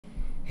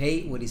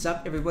Hey, what is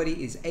up everybody?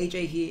 It's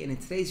AJ here, and in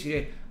today's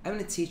video I'm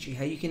going to teach you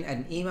how you can add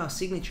an email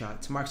signature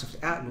to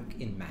Microsoft Outlook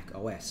in Mac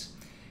OS.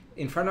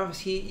 In front of us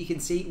here you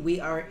can see we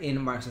are in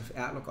Microsoft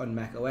Outlook on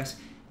Mac OS,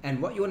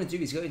 and what you want to do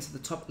is go into the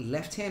top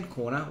left hand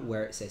corner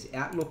where it says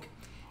Outlook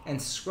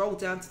and scroll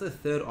down to the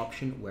third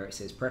option where it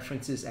says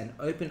Preferences and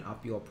open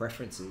up your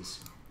preferences.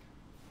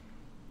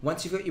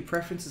 Once you've got your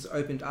preferences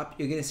opened up,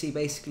 you're going to see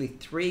basically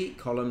three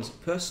columns: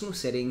 personal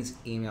settings,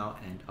 email,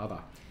 and other.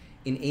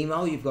 In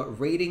email, you've got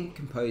reading,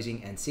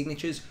 composing, and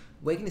signatures.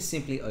 We're going to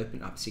simply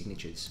open up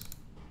signatures.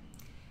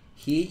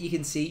 Here you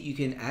can see you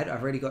can add.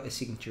 I've already got a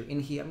signature in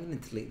here. I'm going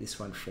to delete this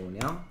one for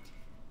now.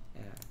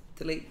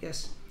 Delete,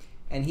 yes.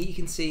 And here you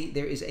can see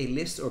there is a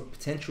list or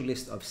potential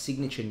list of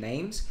signature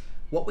names.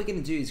 What we're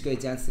going to do is go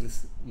down to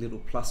this little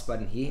plus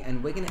button here,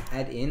 and we're going to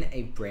add in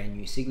a brand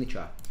new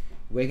signature.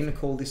 We're going to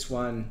call this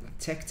one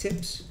Tech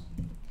Tips.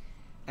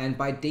 And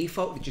by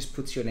default, it just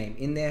puts your name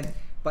in there.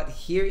 But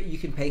here you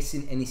can paste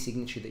in any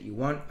signature that you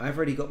want. I've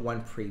already got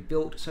one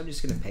pre-built, so I'm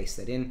just going to paste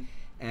that in.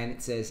 And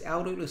it says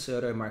Aldo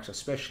Lucerto, Microsoft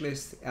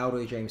Specialist,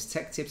 Aldo James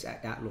Tech Tips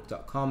at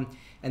Outlook.com.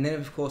 And then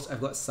of course, I've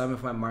got some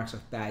of my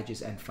Microsoft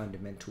badges and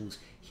fundamentals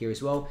here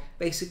as well.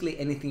 Basically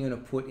anything you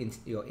want to put into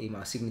your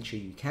email signature,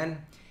 you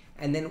can.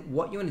 And then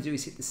what you want to do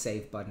is hit the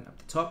save button up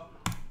the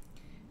top.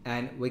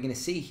 And we're going to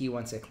see here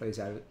once I close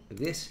out of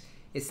this,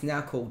 it's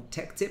now called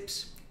Tech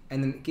Tips.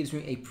 And then it gives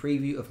me a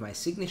preview of my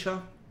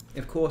signature.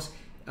 Of course,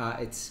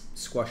 it's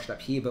squashed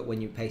up here, but when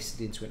you paste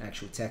it into an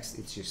actual text,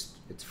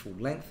 it's full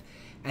length.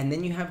 And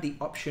then you have the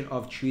option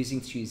of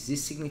choosing to use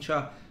this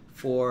signature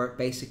for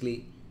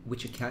basically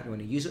which account you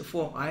want to use it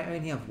for. I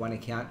only have one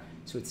account,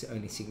 so it's the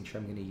only signature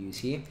I'm going to use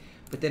here.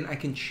 But then I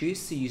can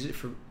choose to use it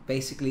for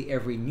basically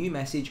every new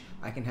message.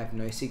 I can have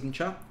no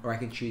signature, or I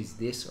can choose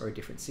this or a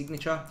different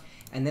signature.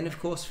 And then of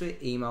course for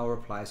email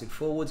replies and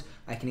forwards,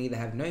 I can either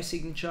have no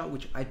signature,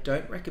 which I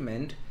don't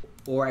recommend,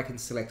 or I can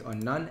select on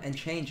none and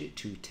change it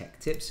to Tech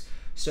Tips.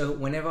 So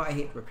whenever I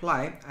hit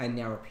reply, I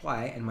now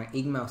reply and my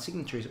email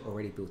signature is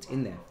already built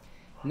in there.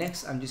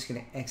 Next, I'm just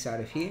going to X out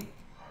of here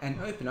and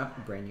open up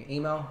a brand new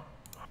email.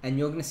 And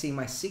you're going to see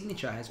my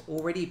signature has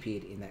already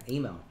appeared in that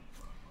email.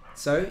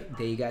 So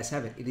there you guys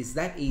have it. It is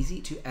that easy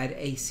to add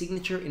a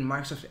signature in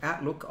Microsoft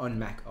Outlook on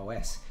Mac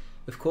OS.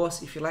 Of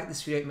course, if you like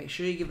this video, make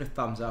sure you give it a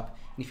thumbs up.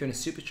 And if you want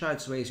to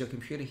supercharge the way as your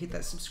computer, hit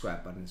that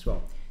subscribe button as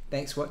well.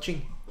 Thanks for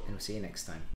watching, and we'll see you next time.